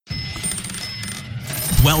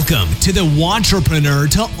Welcome to the Wantrepreneur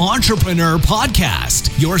to Entrepreneur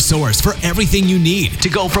podcast, your source for everything you need to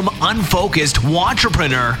go from unfocused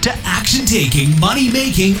wantrepreneur to action-taking,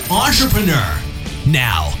 money-making entrepreneur.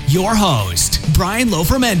 Now, your host, Brian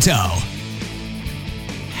Lofermento.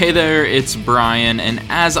 Hey there, it's Brian, and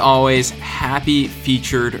as always, happy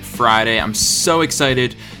Featured Friday. I'm so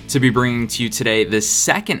excited to be bringing to you today the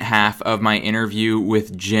second half of my interview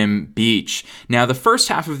with Jim Beach. Now, the first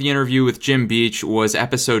half of the interview with Jim Beach was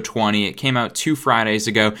episode 20. It came out 2 Fridays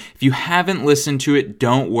ago. If you haven't listened to it,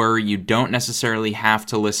 don't worry. You don't necessarily have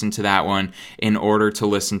to listen to that one in order to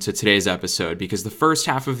listen to today's episode, because the first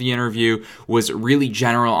half of the interview was really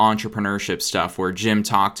general entrepreneurship stuff where Jim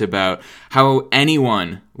talked about how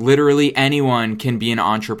literally anyone can be an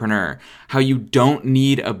entrepreneur, how you don't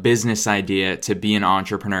need a business idea to be an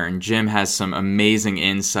entrepreneur. And Jim has some amazing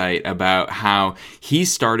insight about how he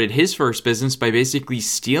started his first business by basically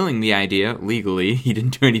stealing the idea legally. He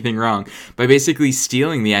didn't do anything wrong, by basically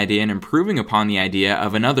stealing the idea and improving upon the idea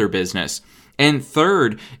of another business. And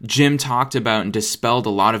third, Jim talked about and dispelled a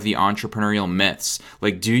lot of the entrepreneurial myths.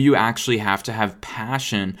 Like, do you actually have to have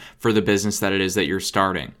passion for the business that it is that you're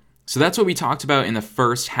starting? So that's what we talked about in the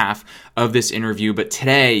first half of this interview, but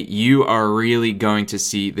today you are really going to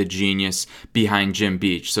see the genius behind Jim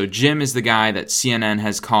Beach. So Jim is the guy that CNN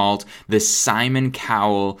has called the Simon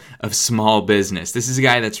Cowell of small business. This is a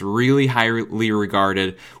guy that's really highly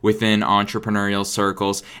regarded within entrepreneurial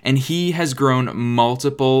circles, and he has grown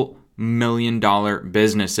multiple million-dollar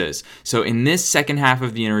businesses. So in this second half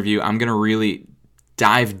of the interview, I'm going to really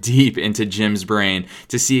dive deep into Jim's brain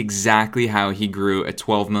to see exactly how he grew a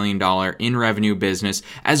 $12 million in revenue business,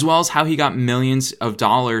 as well as how he got millions of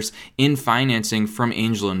dollars in financing from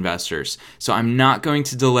angel investors. So I'm not going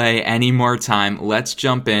to delay any more time. Let's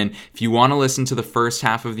jump in. If you want to listen to the first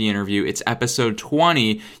half of the interview, it's episode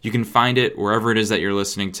 20. You can find it wherever it is that you're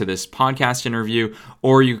listening to this podcast interview,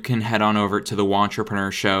 or you can head on over to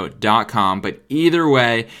thewantrepreneurshow.com. But either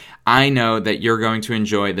way, I know that you're going to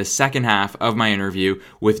enjoy the second half of my interview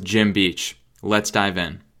with Jim Beach. Let's dive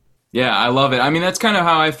in. Yeah, I love it. I mean, that's kind of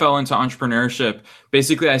how I fell into entrepreneurship.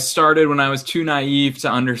 Basically, I started when I was too naive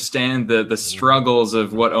to understand the struggles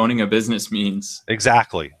of what owning a business means.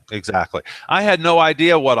 Exactly. I had no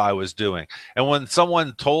idea what I was doing. And when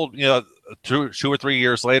someone told, 2 or 3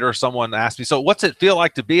 years later, someone asked me, so what's it feel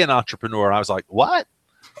like to be an entrepreneur? And I was like, what?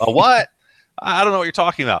 A what? I don't know what you're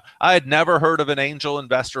talking about. I had never heard of an angel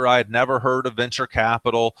investor. I had never heard of venture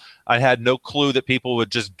capital. I had no clue that people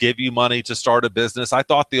would just give you money to start a business. I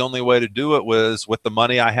thought the only way to do it was with the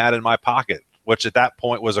money I had in my pocket, which at that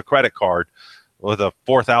point was a credit card with a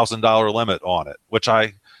 $4,000 limit on it, which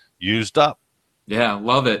I used up. Yeah,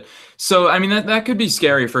 love it. So, I mean, that could be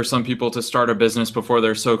scary for some people to start a business before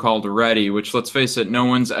they're so-called ready, which, let's face it, no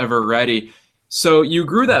one's ever ready. So you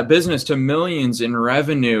grew that business to millions in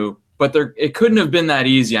revenue, but it couldn't have been that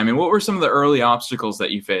easy. I mean, what were some of the early obstacles that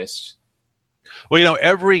you faced? Well,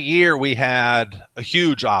 every year we had a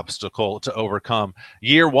huge obstacle to overcome.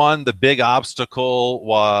 Year one, the big obstacle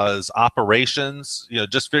was operations,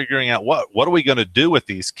 just figuring out what are we going to do with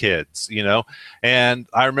these kids, And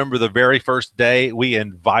I remember the very first day we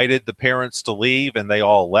invited the parents to leave and they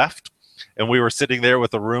all left. And we were sitting there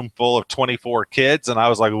with a room full of 24 kids. And I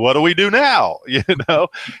was like, what do we do now?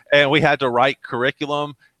 And we had to write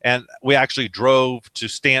curriculum. And we actually drove to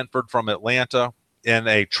Stanford from Atlanta in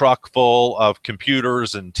a truck full of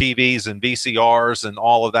computers and TVs and VCRs and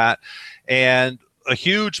all of that. And a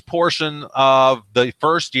huge portion of the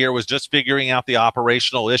first year was just figuring out the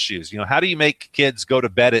operational issues. How do you make kids go to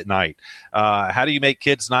bed at night? How do you make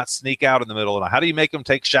kids not sneak out in the middle of the night? How do you make them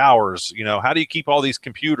take showers? How do you keep all these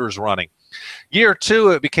computers running? Year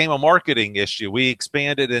two, it became a marketing issue. We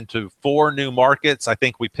expanded into 4 new markets. I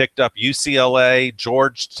think we picked up UCLA,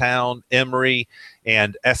 Georgetown, Emory,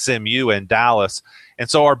 and SMU in Dallas. And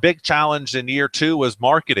so our big challenge in year 2 was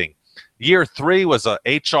marketing. Year 3 was a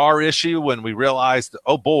HR issue when we realized,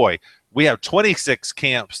 oh boy, we have 26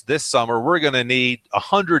 camps this summer. We're going to need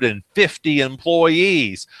 150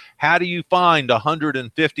 employees. How do you find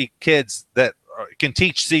 150 kids that can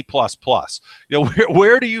teach C++?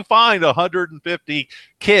 Where do you find 150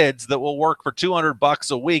 kids that will work for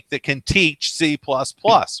 $200 a week that can teach C++?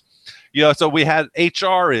 So we had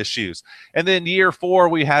HR issues. And then year 4,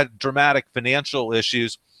 we had dramatic financial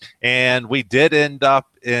issues. And we did end up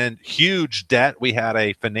in huge debt. We had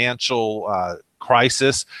a financial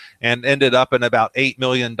crisis and ended up in about $8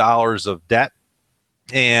 million of debt.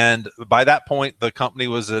 And by that point, the company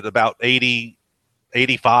was at about 80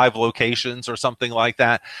 85 locations or something like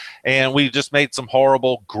that. And we just made some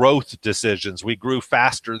horrible growth decisions. We grew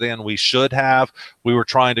faster than we should have. We were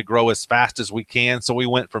trying to grow as fast as we can. So we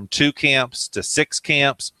went from 2 camps to 6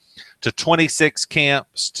 camps to 26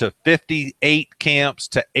 camps to 58 camps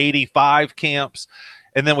to 85 camps.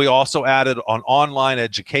 And then we also added an online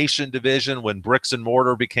education division when bricks and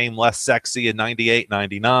mortar became less sexy in 98,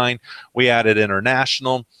 99. We added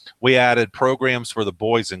international. We added programs for the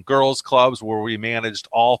Boys and Girls Clubs where we managed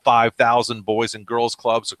all 5,000 Boys and Girls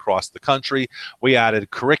Clubs across the country. We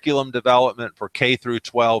added curriculum development for K through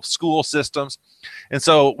 12 school systems. And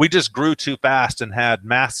so we just grew too fast and had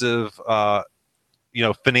massive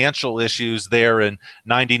financial issues there in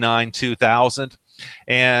 99, 2000.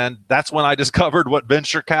 And that's when I discovered what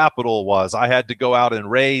venture capital was. I had to go out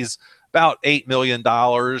and raise about $8 million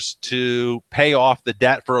to pay off the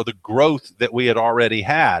debt for the growth that we had already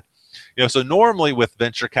had. So normally with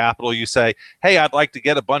venture capital, you say, hey, I'd like to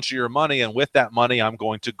get a bunch of your money, and with that money, I'm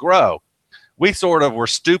going to grow. We sort of were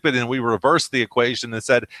stupid, and we reversed the equation and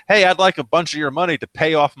said, hey, I'd like a bunch of your money to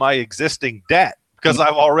pay off my existing debt, because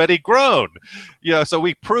I've already grown. So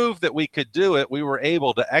we proved that we could do it. We were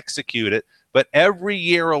able to execute it. But every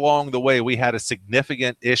year along the way, we had a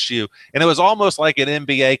significant issue. And it was almost like an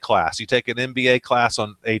MBA class. You take an MBA class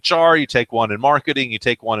on HR, you take one in marketing, you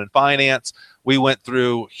take one in finance. We went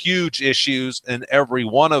through huge issues in every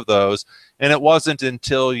one of those. And it wasn't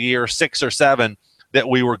until year 6 or 7 that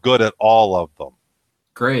we were good at all of them.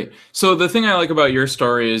 Great. So the thing I like about your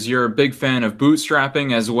story is you're a big fan of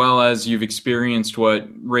bootstrapping, as well as you've experienced what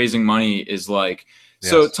raising money is like. Yes.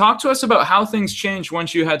 So talk to us about how things changed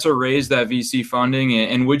once you had to raise that VC funding,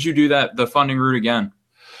 and would you do the funding route again?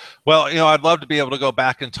 Well, I'd love to be able to go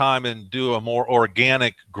back in time and do a more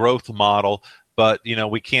organic growth model, but,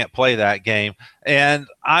 we can't play that game. And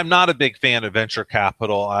I'm not a big fan of venture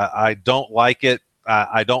capital. I don't like it.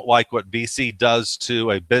 I don't like what VC does to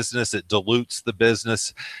a business. It dilutes the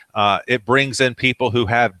business. It brings in people who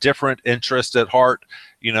have different interests at heart,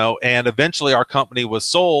 and eventually our company was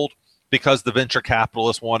sold because the venture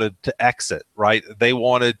capitalists wanted to exit, right? They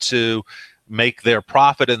wanted to make their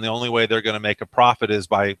profit, and the only way they're going to make a profit is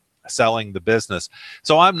by selling the business.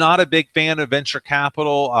 So I'm not a big fan of venture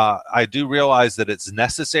capital. I do realize that it's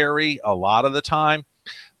necessary a lot of the time,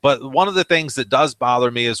 but one of the things that does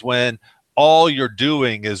bother me is when all you're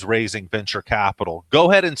doing is raising venture capital.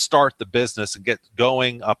 Go ahead and start the business and get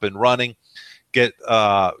going, up and running. Get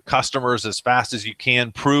customers as fast as you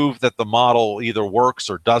can. Prove that the model either works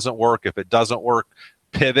or doesn't work. If it doesn't work,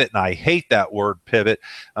 pivot. And I hate that word pivot.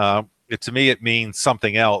 To me, it means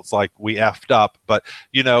something else, like we effed up. But,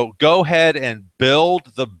 go ahead and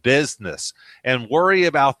build the business and worry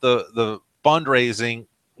about the fundraising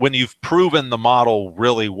when you've proven the model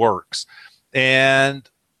really works. And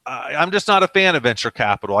I'm just not a fan of venture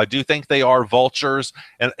capital. I do think they are vultures,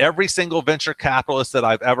 and every single venture capitalist that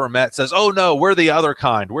I've ever met says, oh no, we're the other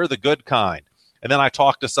kind, we're the good kind. And then I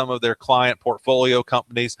talk to some of their client portfolio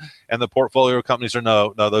companies, and the portfolio companies are,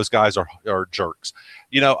 no, those guys are jerks.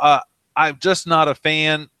 I'm just not a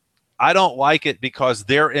fan. I don't like it because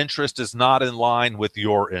their interest is not in line with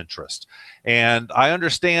your interest. And I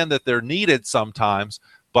understand that they're needed sometimes,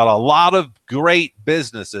 but a lot of great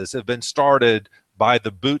businesses have been started by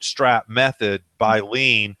the bootstrap method, by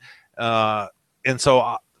lean. And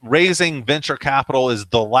so raising venture capital is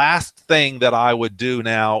the last thing that I would do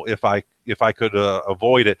now if I could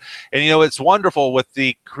avoid it. And, it's wonderful with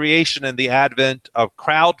the creation and the advent of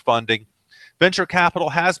crowdfunding. Venture capital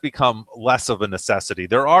has become less of a necessity.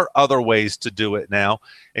 There are other ways to do it now,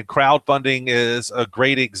 and crowdfunding is a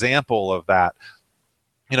great example of that.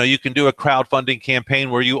 You can do a crowdfunding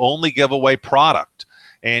campaign where you only give away product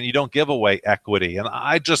and you don't give away equity. And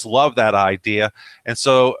I just love that idea. And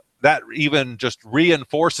so that even just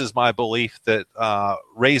reinforces my belief that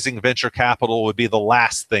raising venture capital would be the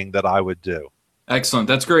last thing that I would do. Excellent.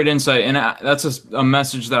 That's great insight. And that's a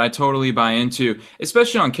message that I totally buy into,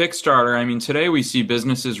 especially on Kickstarter. I mean, today we see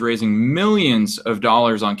businesses raising millions of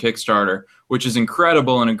dollars on Kickstarter, which is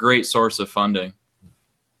incredible and a great source of funding.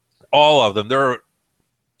 All of them.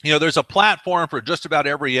 There's a platform for just about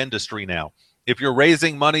every industry now. If you're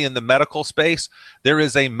raising money in the medical space, there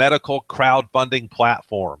is a medical crowdfunding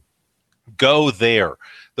platform. Go there.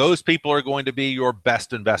 Those people are going to be your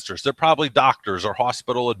best investors. They're probably doctors or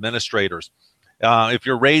hospital administrators. If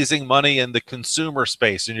you're raising money in the consumer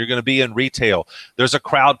space and you're going to be in retail, there's a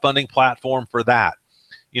crowdfunding platform for that.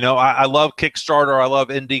 I love Kickstarter. I love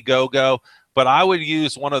Indiegogo, but I would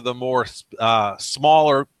use one of the more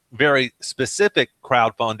smaller, very specific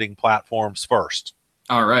crowdfunding platforms first.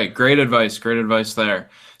 All right. Great advice. Great advice there.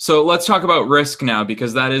 So let's talk about risk now,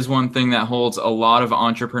 because that is one thing that holds a lot of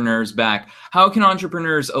entrepreneurs back. How can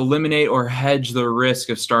entrepreneurs eliminate or hedge the risk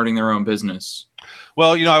of starting their own business?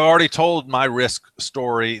 Well, I've already told my risk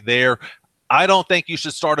story there. I don't think you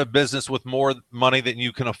should start a business with more money than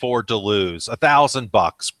you can afford to lose,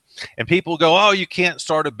 $1,000. And people go, oh, you can't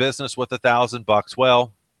start a business with $1,000.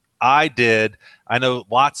 Well, I did. I know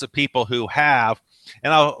lots of people who have.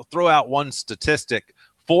 And I'll throw out one statistic.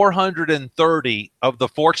 430 of the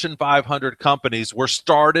Fortune 500 companies were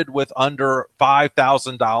started with under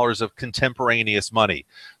 $5,000 of contemporaneous money.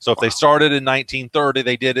 So if they started in 1930,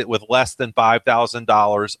 they did it with less than $5,000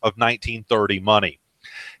 of 1930 money.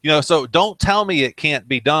 So don't tell me it can't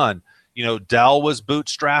be done. Dell was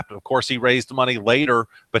bootstrapped. Of course, he raised money later,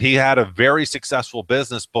 but he had a very successful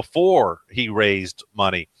business before he raised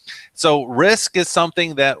money. So risk is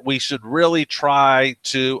something that we should really try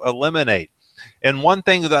to eliminate. And one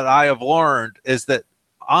thing that I have learned is that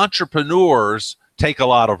entrepreneurs take a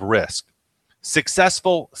lot of risk.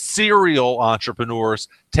 Successful serial entrepreneurs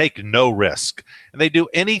take no risk, and they do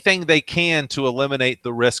anything they can to eliminate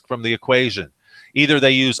the risk from the equation. Either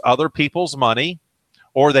they use other people's money,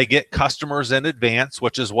 or they get customers in advance,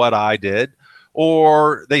 which is what I did,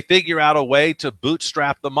 or they figure out a way to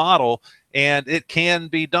bootstrap the model, and it can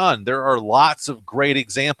be done. There are lots of great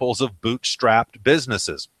examples of bootstrapped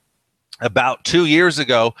businesses. About 2 years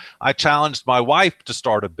ago, I challenged my wife to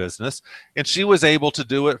start a business, and she was able to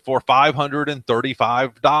do it for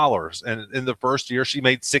 $535. And in the first year, she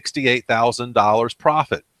made $68,000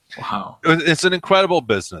 profit. Wow. It's an incredible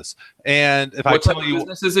business. And if what type of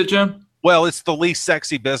business is it, Jim? Well, it's the least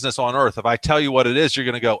sexy business on earth. If I tell you what it is, you're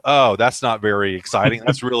going to go, oh, that's not very exciting.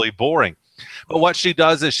 That's really boring. But what she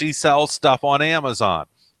does is she sells stuff on Amazon.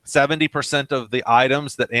 70% of the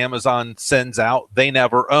items that Amazon sends out, they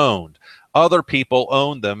never owned. Other people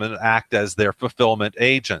own them and act as their fulfillment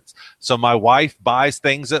agents. So my wife buys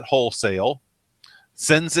things at wholesale,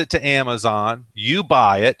 sends it to Amazon, you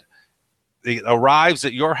buy it, it arrives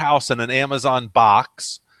at your house in an Amazon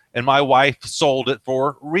box, and my wife sold it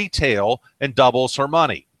for retail and doubles her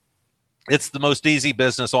money. It's the most easy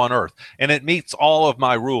business on earth, and it meets all of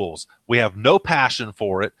my rules. We have no passion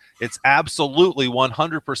for it. It's absolutely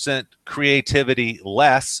 100% creativity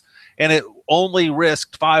less, and it only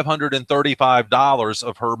risked $535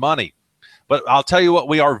 of her money. But I'll tell you what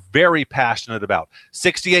we are very passionate about.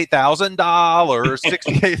 $68,000,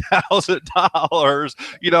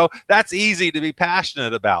 $68,000, that's easy to be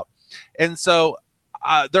passionate about. And so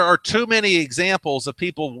there are too many examples of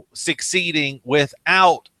people succeeding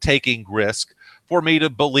without taking risk for me to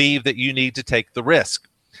believe that you need to take the risk.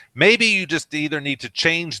 Maybe you just either need to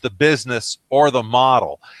change the business or the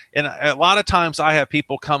model. And a lot of times I have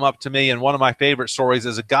people come up to me, and one of my favorite stories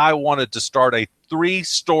is a guy wanted to start a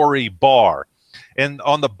 3-story bar. And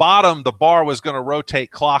on the bottom, the bar was going to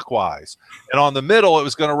rotate clockwise. And on the middle, it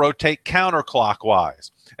was going to rotate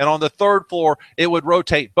counterclockwise. And on the third floor, it would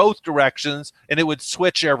rotate both directions, and it would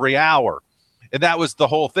switch every hour. And that was the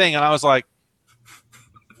whole thing. And I was like,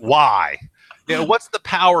 why? What's the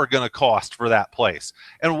power going to cost for that place?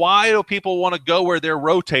 And why do people want to go where they're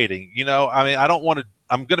rotating? I don't want to.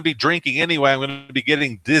 I'm going to be drinking anyway. I'm going to be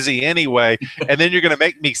getting dizzy anyway. And then you're going to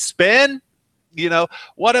make me spin?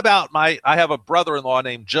 What about I have a brother-in-law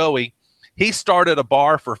named Joey. He started a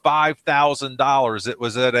bar for $5,000. It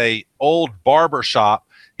was at a old barber shop.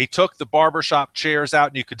 He took the barbershop chairs out,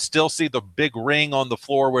 and you could still see the big ring on the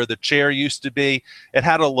floor where the chair used to be. It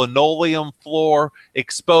had a linoleum floor,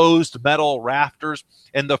 exposed metal rafters.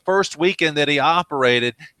 And the first weekend that he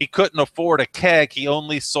operated, he couldn't afford a keg. He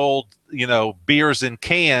only sold, beers in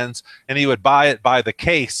cans, and he would buy it by the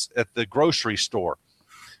case at the grocery store.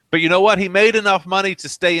 But you know what? He made enough money to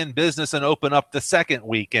stay in business and open up the second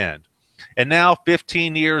weekend. And now,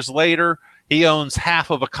 15 years later, he owns half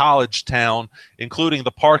of a college town, including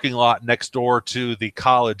the parking lot next door to the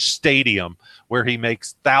college stadium, where he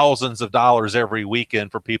makes thousands of dollars every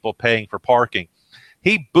weekend for people paying for parking.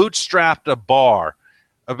 He bootstrapped a bar.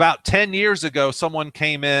 About 10 years ago, someone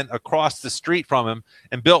came in across the street from him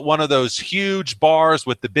and built one of those huge bars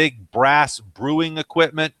with the big brass brewing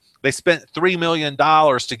equipment. They spent $3 million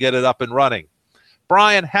to get it up and running.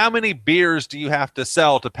 Brian, how many beers do you have to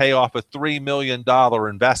sell to pay off a $3 million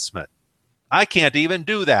investment? I can't even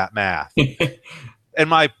do that math. And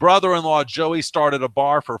my brother-in-law, Joey, started a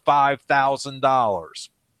bar for $5,000.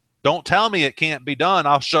 Don't tell me it can't be done.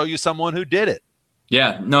 I'll show you someone who did it.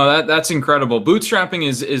 Yeah, no, that's incredible. Bootstrapping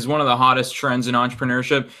is one of the hottest trends in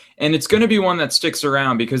entrepreneurship, and it's going to be one that sticks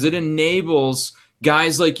around because it enables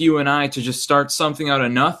guys like you and I to just start something out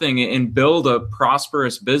of nothing and build a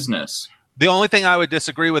prosperous business. The only thing I would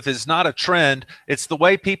disagree with is not a trend. It's the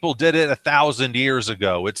way people did it 1,000 years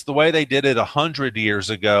ago. It's the way they did it 100 years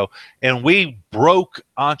ago. And we broke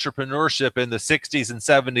entrepreneurship in the 60s and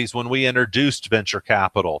 70s when we introduced venture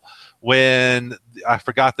capital. When I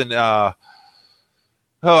forgot the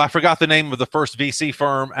name of the first VC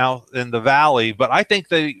firm out in the Valley, but I think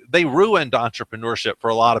they ruined entrepreneurship for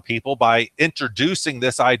a lot of people by introducing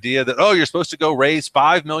this idea that, oh, you're supposed to go raise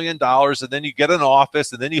 $5 million and then you get an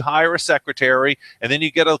office and then you hire a secretary and then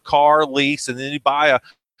you get a car lease and then you buy a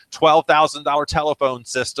 $12,000 telephone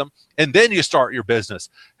system and then you start your business.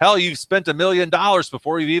 Hell, you've spent $1 million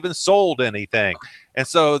before you've even sold anything. And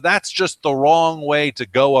so that's just the wrong way to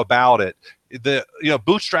go about it.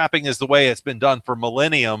 Bootstrapping is the way it's been done for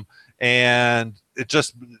millennium, and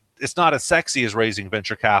it's not as sexy as raising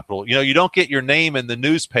venture capital. You don't get your name in the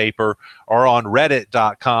newspaper or on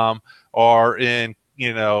reddit.com or in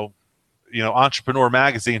Entrepreneur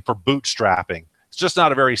Magazine for bootstrapping. It's just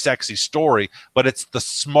not a very sexy story, but it's the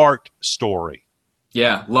smart story.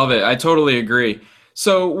 Yeah, love it. I totally agree.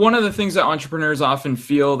 So one of the things that entrepreneurs often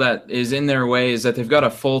feel that is in their way is that they've got a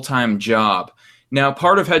full-time job. Now,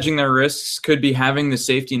 part of hedging their risks could be having the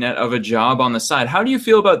safety net of a job on the side. How do you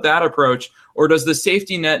feel about that approach? Or does the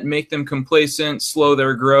safety net make them complacent, slow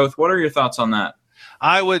their growth? What are your thoughts on that?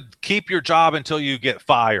 I would keep your job until you get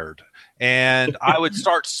fired. And I would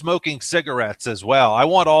start smoking cigarettes as well. I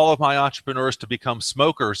want all of my entrepreneurs to become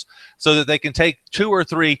smokers so that they can take 2 or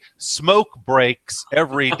 3 smoke breaks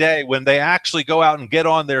every day when they actually go out and get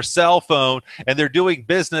on their cell phone and they're doing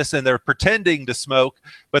business and they're pretending to smoke,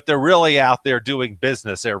 but they're really out there doing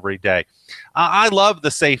business every day. I love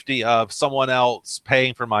the safety of someone else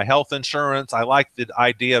paying for my health insurance. I like the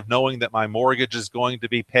idea of knowing that my mortgage is going to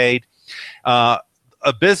be paid.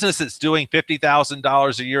 A business that's doing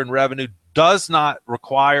 $50,000 a year in revenue does not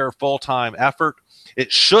require full-time effort.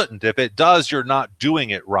 It shouldn't. If it does, you're not doing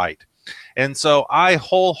it right. And so I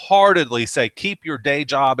wholeheartedly say keep your day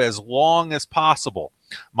job as long as possible.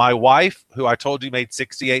 My wife, who I told you made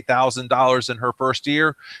 $68,000 in her first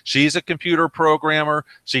year, she's a computer programmer.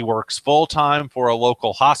 She works full-time for a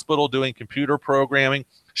local hospital doing computer programming.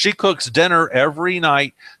 She cooks dinner every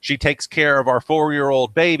night. She takes care of our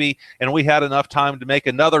 4-year-old baby, and we had enough time to make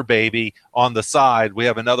another baby on the side. We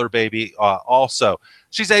have another baby also.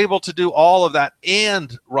 She's able to do all of that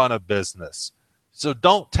and run a business. So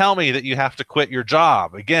don't tell me that you have to quit your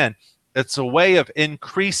job. Again, it's a way of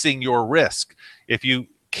increasing your risk. If you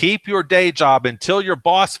keep your day job until your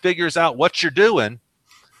boss figures out what you're doing,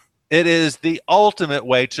 it is the ultimate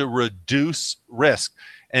way to reduce risk.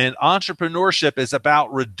 And entrepreneurship is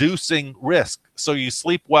about reducing risk so you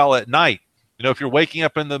sleep well at night. If you're waking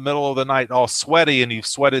up in the middle of the night all sweaty and you've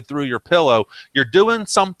sweated through your pillow, you're doing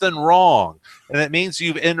something wrong. And it means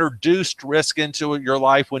you've introduced risk into your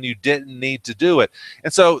life when you didn't need to do it.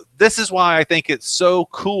 And so this is why I think it's so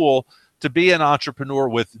cool to be an entrepreneur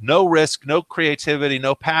with no risk, no creativity,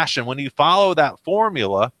 no passion. When you follow that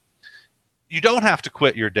formula, you don't have to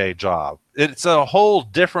quit your day job. It's a whole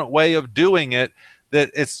different way of doing it. That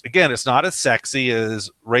it's not as sexy as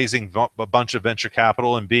raising a bunch of venture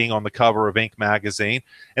capital and being on the cover of Inc. magazine.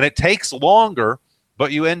 And it takes longer,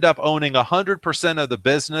 but you end up owning 100% of the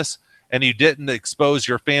business and you didn't expose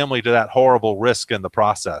your family to that horrible risk in the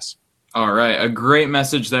process. All right. A great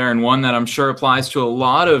message there, and one that I'm sure applies to a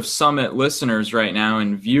lot of Summit listeners right now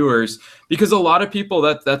and viewers, because a lot of people,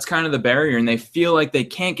 that's kind of the barrier, and they feel like they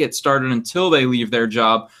can't get started until they leave their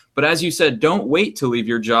job. But as you said, don't wait to leave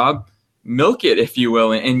your job. Milk it, if you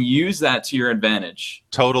will, and use that to your advantage.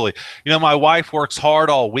 Totally. My wife works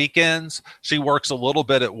hard all weekends. She works a little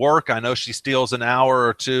bit at work. I know she steals an hour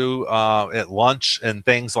or two at lunch and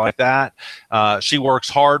things like that. She works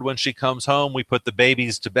hard when she comes home. We put the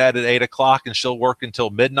babies to bed at 8 o'clock and she'll work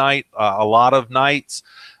until midnight a lot of nights.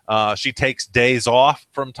 She takes days off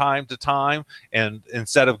from time to time, and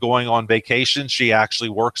instead of going on vacation, she actually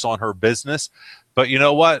works on her business. But you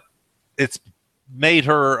know what? It's made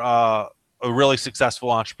her a really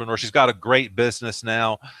successful entrepreneur. She's got a great business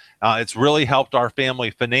now. It's really helped our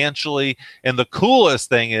family financially. And the coolest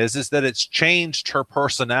thing is that it's changed her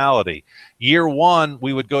personality. Year one,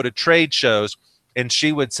 we would go to trade shows and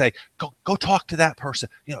she would say, go talk to that person,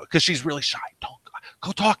 because she's really shy.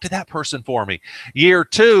 Go talk to that person for me. Year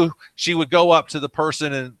two, she would go up to the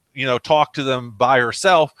person and talk to them by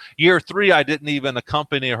herself. Year three, I didn't even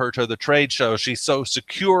accompany her to the trade show. She's so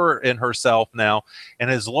secure in herself now and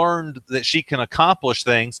has learned that she can accomplish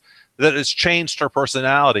things that has changed her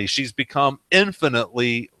personality. She's become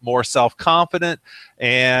infinitely more self-confident,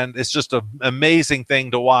 and it's just an amazing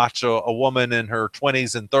thing to watch a woman in her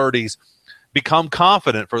 20s and 30s become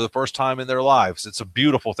confident for the first time in their lives. It's a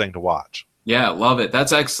beautiful thing to watch. Yeah, love it.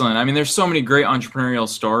 That's excellent. I mean, there's so many great entrepreneurial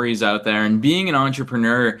stories out there, and being an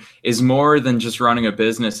entrepreneur is more than just running a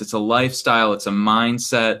business. It's a lifestyle, it's a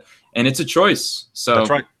mindset, and it's a choice. So That's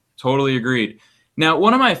right. Totally agreed. Now,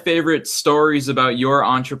 one of my favorite stories about your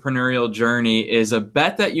entrepreneurial journey is a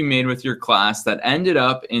bet that you made with your class that ended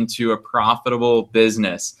up into a profitable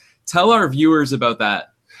business. Tell our viewers about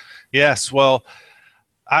that. Yes, well,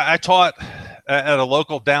 I taught at a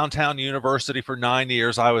local downtown university for 9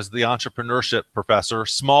 years. I was the entrepreneurship professor,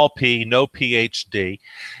 small P, no PhD.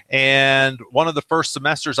 And one of the first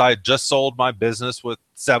semesters, I had just sold my business with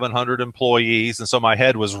 700 employees. And so my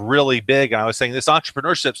head was really big. I was saying this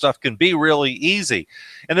entrepreneurship stuff can be really easy.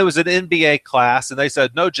 And it was an MBA class. And they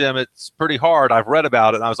said, no, Jim, it's pretty hard. I've read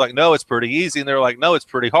about it. And I was like, no, it's pretty easy. And they were like, no, it's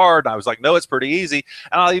pretty hard. And I was like, no, it's pretty easy.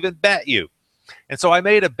 And I'll even bet you. And so I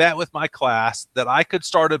made a bet with my class that I could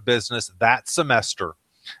start a business that semester,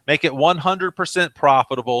 make it 100%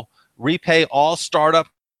 profitable, repay all startup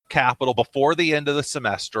capital before the end of the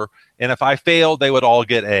semester, and if I failed, they would all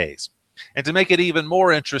get A's. And to make it even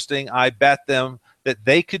more interesting, I bet them that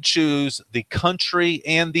they could choose the country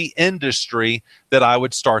and the industry that I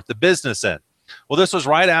would start the business in. Well, this was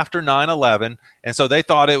right after 9/11, and so they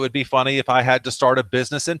thought it would be funny if I had to start a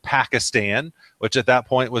business in Pakistan, which at that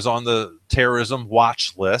point was on the terrorism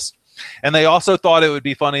watch list. And they also thought it would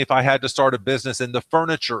be funny if I had to start a business in the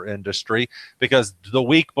furniture industry, because the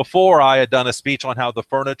week before I had done a speech on how the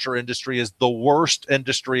furniture industry is the worst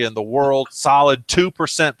industry in the world, solid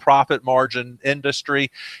 2% profit margin industry,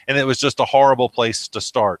 and it was just a horrible place to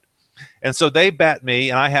start. And so they bet me,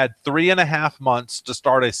 and I had 3.5 months to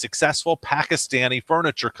start a successful Pakistani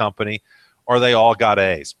furniture company, or they all got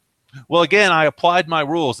A's. Well, again, I applied my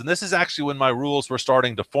rules, and this is actually when my rules were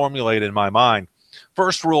starting to formulate in my mind.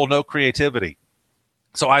 First rule, no creativity.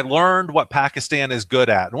 So I learned what Pakistan is good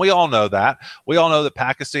at, and we all know that. We all know that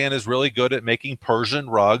Pakistan is really good at making Persian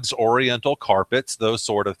rugs, Oriental carpets, those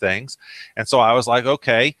sort of things. And so I was like,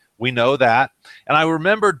 okay, we know that. And I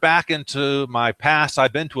remembered back into my past,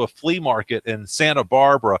 I'd been to a flea market in Santa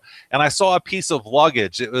Barbara, and I saw a piece of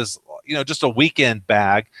luggage. It was, just a weekend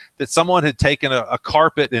bag that someone had taken a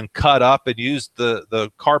carpet and cut up and used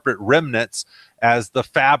the carpet remnants as the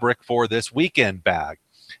fabric for this weekend bag.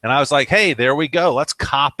 And I was like, hey, there we go. Let's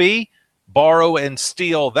copy, borrow, and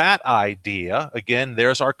steal that idea. Again,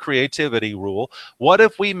 there's our creativity rule. What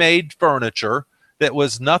if we made furniture that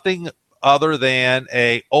was nothing other than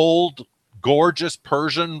a old, gorgeous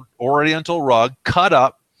Persian Oriental rug cut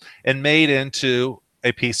up and made into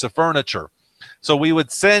a piece of furniture? So we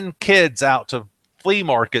would send kids out to flea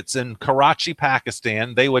markets in Karachi,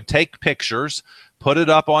 Pakistan. They would take pictures, put it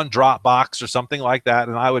up on Dropbox or something like that,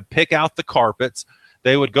 and I would pick out the carpets.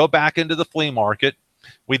 They would go back into the flea market.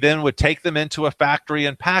 We then would take them into a factory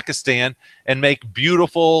in Pakistan and make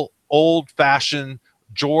beautiful, old-fashioned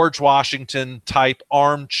George Washington type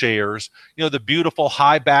armchairs, the beautiful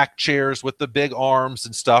high back chairs with the big arms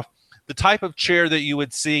and stuff, the type of chair that you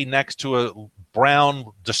would see next to a brown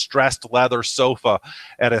distressed leather sofa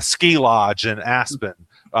at a ski lodge in Aspen,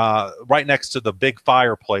 right next to the big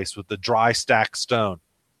fireplace with the dry stacked stone.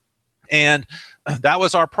 And that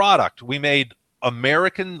was our product. We made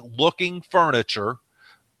American looking furniture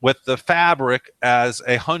with the fabric as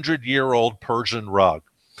a 100-year-old Persian rug.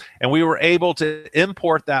 And we were able to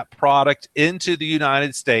import that product into the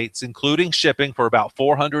United States, including shipping, for about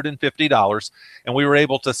 $450. And we were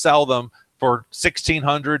able to sell them for $1,600,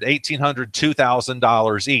 $1,800,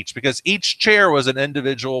 $2,000 each, because each chair was an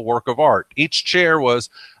individual work of art. Each chair was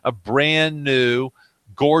a brand new,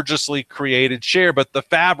 gorgeously created chair, but the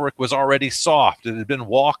fabric was already soft. It had been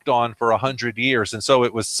walked on for 100 years, and so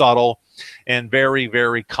it was subtle and very,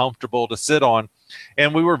 very comfortable to sit on.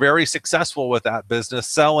 And we were very successful with that business,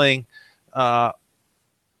 selling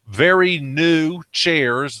very new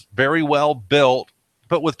chairs, very well built,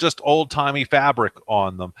 but with just old-timey fabric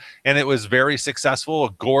on them. And it was very successful,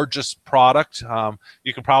 a gorgeous product.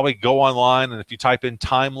 You can probably go online, and if you type in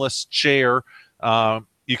timeless chair,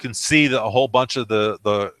 you can see a whole bunch of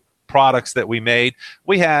the products that we made.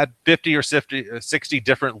 We had 50 or 60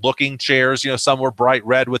 different looking chairs. Some were bright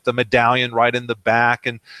red with the medallion right in the back,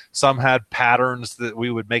 and some had patterns that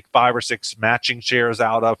we would make 5 or 6 matching chairs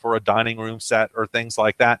out of for a dining room set or things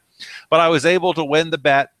like that. But I was able to win the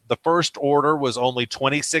bet. The first order was only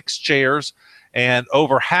 26 chairs, and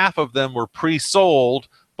over half of them were pre-sold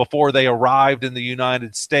before they arrived in the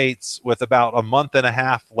United States, with about a month and a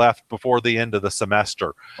half left before the end of the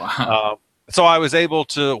semester. Wow. So I was able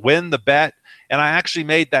to win the bet, and I actually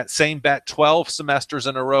made that same bet 12 semesters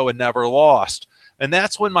in a row and never lost. And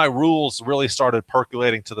that's when my rules really started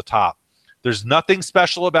percolating to the top. There's nothing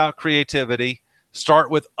special about creativity. Start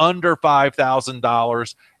with under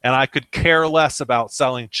 $5,000, and I could care less about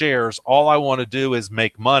selling chairs. All I want to do is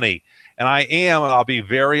make money. And I'll be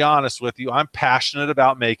very honest with you, I'm passionate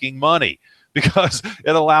about making money because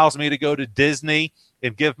it allows me to go to Disney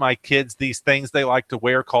and give my kids these things they like to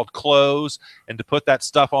wear called clothes, and to put that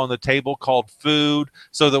stuff on the table called food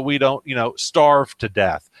so that we don't, starve to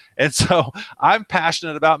death. And so I'm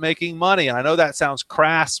passionate about making money. And I know that sounds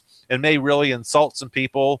crass and may really insult some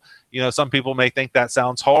people. Some people may think that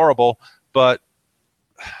sounds horrible, but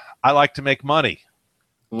I like to make money.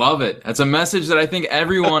 Love it. That's a message that I think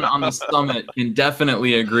everyone on the summit can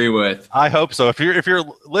definitely agree with. I hope so. If you're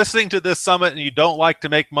listening to this summit and you don't like to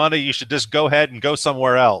make money, you should just go ahead and go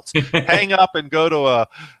somewhere else. Hang up and go to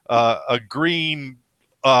a green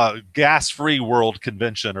gas-free world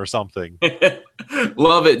convention or something.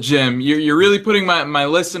 Love it, Jim. You're really putting my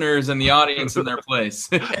listeners and the audience in their place.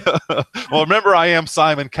 Well, remember, I am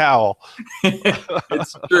Simon Cowell.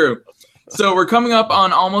 It's true. So we're coming up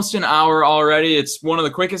on almost an hour already. It's one of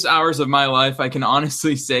the quickest hours of my life. I can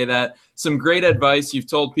honestly say that. Some great advice. You've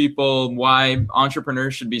told people why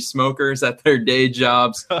entrepreneurs should be smokers at their day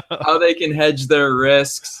jobs, how they can hedge their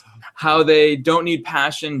risks, how they don't need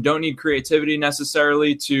passion, don't need creativity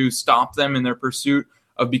necessarily to stop them in their pursuit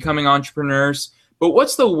of becoming entrepreneurs. But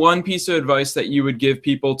what's the one piece of advice that you would give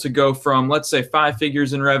people to go from, let's say, 5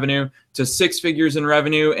 figures in revenue to 6 figures in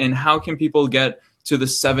revenue? And how can people get to the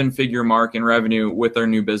 7-figure mark in revenue with their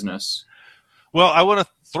new business? Well, I want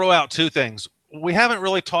to throw out 2 things. We haven't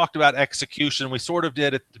really talked about execution. We sort of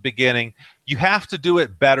did at the beginning. You have to do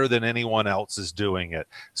it better than anyone else is doing it.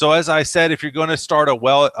 So as I said, if you're going to start a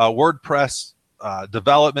WordPress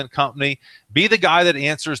development company, be the guy that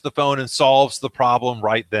answers the phone and solves the problem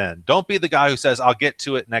right then. Don't be the guy who says, I'll get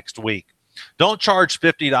to it next week. Don't charge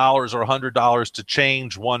 $50 or $100 to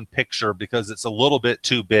change one picture because it's a little bit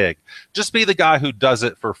too big. Just be the guy who does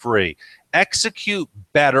it for free. Execute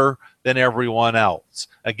better than everyone else.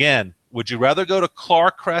 Again, would you rather go to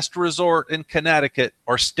Clark Crest Resort in Connecticut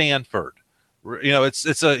or Stanford?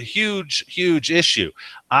 It's a huge issue.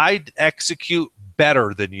 I'd execute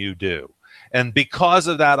better than you do. And because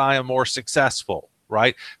of that, I am more successful,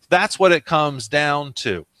 right? That's what it comes down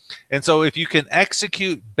to. And so if you can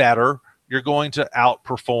execute better, you're going to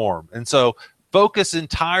outperform. And so focus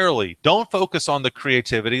entirely. Don't focus on the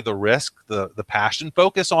creativity, the risk, the passion.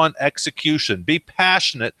 Focus on execution. Be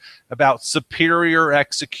passionate about superior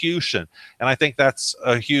execution. And I think that's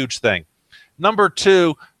a huge thing. Number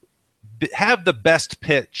 2, have the best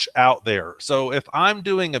pitch out there. So if I'm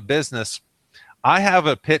doing a business, I have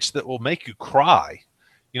a pitch that will make you cry.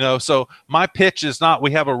 So my pitch is not,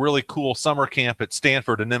 we have a really cool summer camp at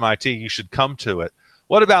Stanford and MIT, you should come to it.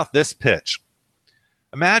 What about this pitch?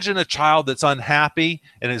 Imagine a child that's unhappy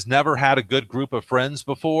and has never had a good group of friends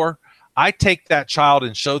before. I take that child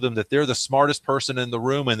and show them that they're the smartest person in the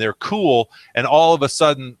room and they're cool, and all of a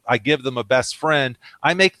sudden I give them a best friend.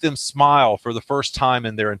 I make them smile for the first time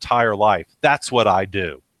in their entire life. That's what I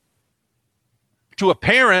do. To a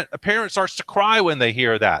parent starts to cry when they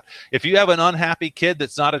hear that. If you have an unhappy kid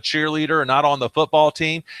that's not a cheerleader or not on the football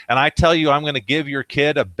team, and I tell you I'm going to give your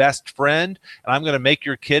kid a best friend and I'm going to make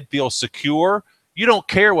your kid feel secure, you don't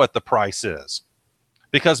care what the price is,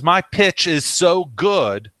 because my pitch is so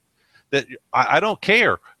good that I don't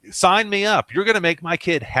care. Sign me up. You're going to make my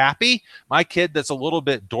kid happy. My kid that's a little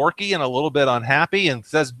bit dorky and a little bit unhappy and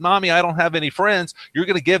says, Mommy, I don't have any friends. You're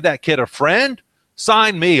going to give that kid a friend?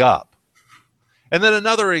 Sign me up. And then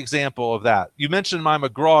another example of that, you mentioned my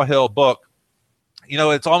McGraw-Hill book.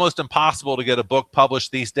 It's almost impossible to get a book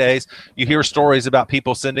published these days. You hear stories about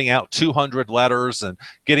people sending out 200 letters and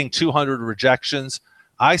getting 200 rejections.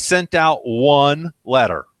 I sent out 1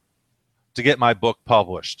 letter to get my book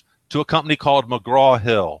published to a company called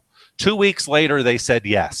McGraw-Hill. 2 weeks later, they said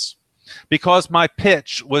yes, because my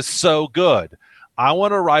pitch was so good. I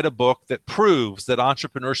want to write a book that proves that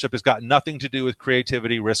entrepreneurship has got nothing to do with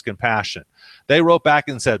creativity, risk, and passion. They wrote back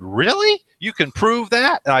and said, really? You can prove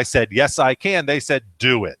that? And I said, yes, I can. They said,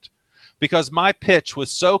 do it. Because my pitch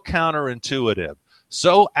was so counterintuitive,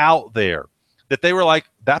 so out there, that they were like,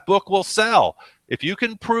 that book will sell. If you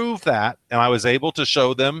can prove that, and I was able to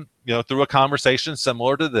show them, through a conversation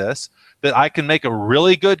similar to this, that I can make a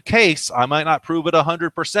really good case. I might not prove it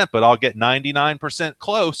 100%, but I'll get 99%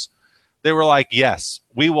 close. They were like, yes,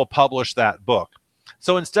 we will publish that book.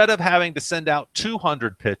 So instead of having to send out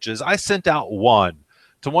 200 pitches, I sent out 1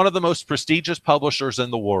 to one of the most prestigious publishers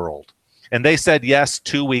in the world. And they said yes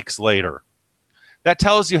 2 weeks later. That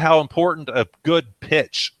tells you how important a good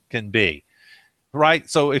pitch can be, right?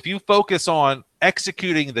 So if you focus on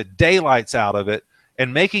executing the daylights out of it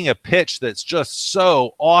and making a pitch that's just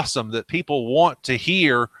so awesome that people want to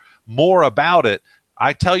hear more about it.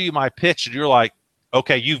 I tell you my pitch and you're like,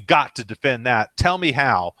 okay, you've got to defend that. Tell me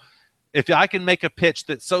how. If I can make a pitch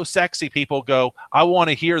that's so sexy, people go, I want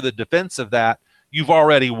to hear the defense of that, you've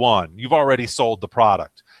already won. You've already sold the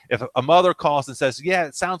product. If a mother calls and says, yeah,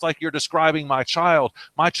 it sounds like you're describing my child.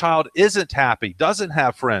 My child isn't happy, doesn't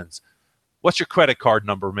have friends. What's your credit card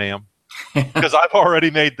number, ma'am? Because I've already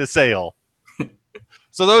made the sale.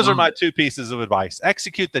 So those are my two pieces of advice.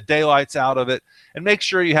 Execute the daylights out of it and make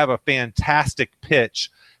sure you have a fantastic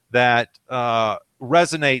pitch that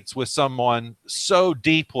resonates with someone so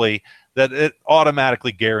deeply that it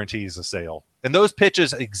automatically guarantees a sale. And those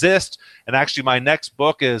pitches exist. And actually, my next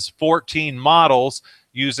book is 14 models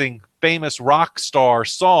using famous rock star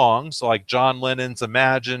songs like John Lennon's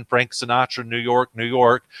Imagine, Frank Sinatra, New York, New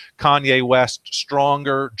York, Kanye West,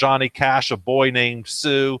 Stronger, Johnny Cash, A Boy Named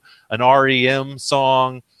Sue, an REM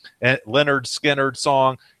song, and Leonard Skinner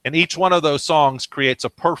song. And each one of those songs creates a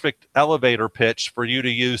perfect elevator pitch for you to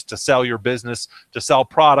use to sell your business, to sell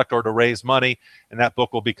product, or to raise money. And that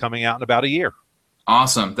book will be coming out in about a year.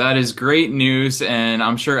 Awesome. That is great news, and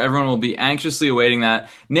I'm sure everyone will be anxiously awaiting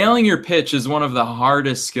that. Nailing your pitch is one of the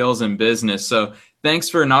hardest skills in business, so thanks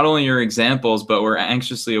for not only your examples, but we're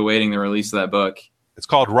anxiously awaiting the release of that book. It's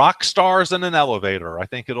called Rock Stars in an Elevator. I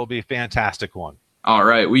think it'll be a fantastic one. All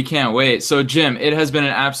right, we can't wait. So, Jim, it has been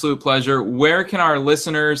an absolute pleasure. Where can our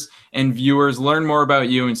listeners and viewers learn more about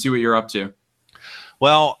you and see what you're up to?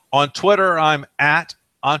 Well, on Twitter, I'm at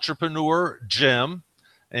Entrepreneur Jim.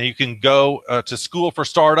 And you can go to School for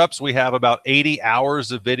Startups. We have about 80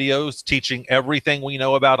 hours of videos teaching everything we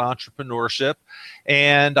know about entrepreneurship.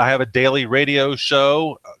 And I have a daily radio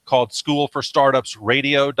show called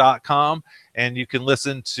schoolforstartupsradio.com. And you can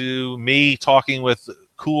listen to me talking with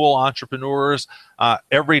cool entrepreneurs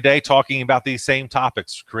every day, talking about these same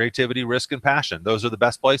topics: creativity, risk, and passion. Those are the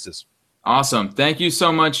best places. Awesome. Thank you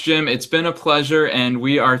so much, Jim. It's been a pleasure, and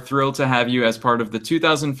we are thrilled to have you as part of the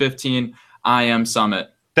 2015 IM Summit.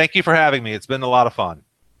 Thank you for having me. It's been a lot of fun.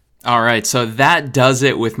 All right, so that does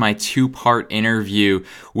it with my two-part interview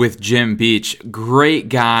with Jim Beach. Great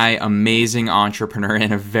guy, amazing entrepreneur,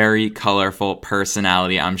 and a very colorful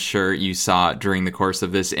personality, I'm sure you saw during the course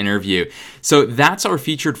of this interview. So that's our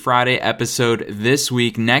Featured Friday episode this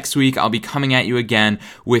week. Next week, I'll be coming at you again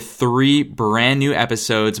with 3 brand new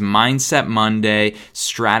episodes: Mindset Monday,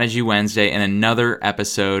 Strategy Wednesday, and another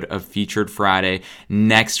episode of Featured Friday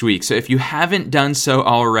next week. So if you haven't done so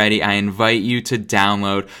already, I invite you to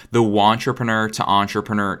download the Wantrepreneur to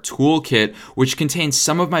Entrepreneur Toolkit, which contains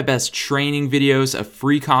some of my best training videos, a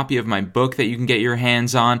free copy of my book that you can get your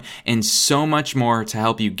hands on, and so much more to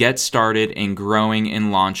help you get started in growing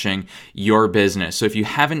and launching your business. So if you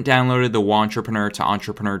haven't downloaded the Wantrepreneur to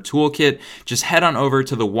Entrepreneur Toolkit, just head on over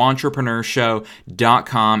to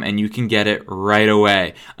thewantrepreneurshow.com and you can get it right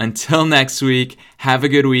away. Until next week, have a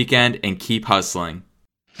good weekend and keep hustling.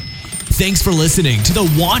 Thanks for listening to the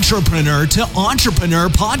Wantrepreneur to Entrepreneur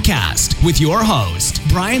podcast with your host,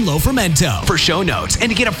 Brian Lofermento. For show notes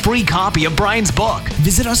and to get a free copy of Brian's book,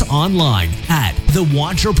 visit us online at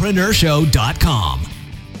thewantrepreneurshow.com.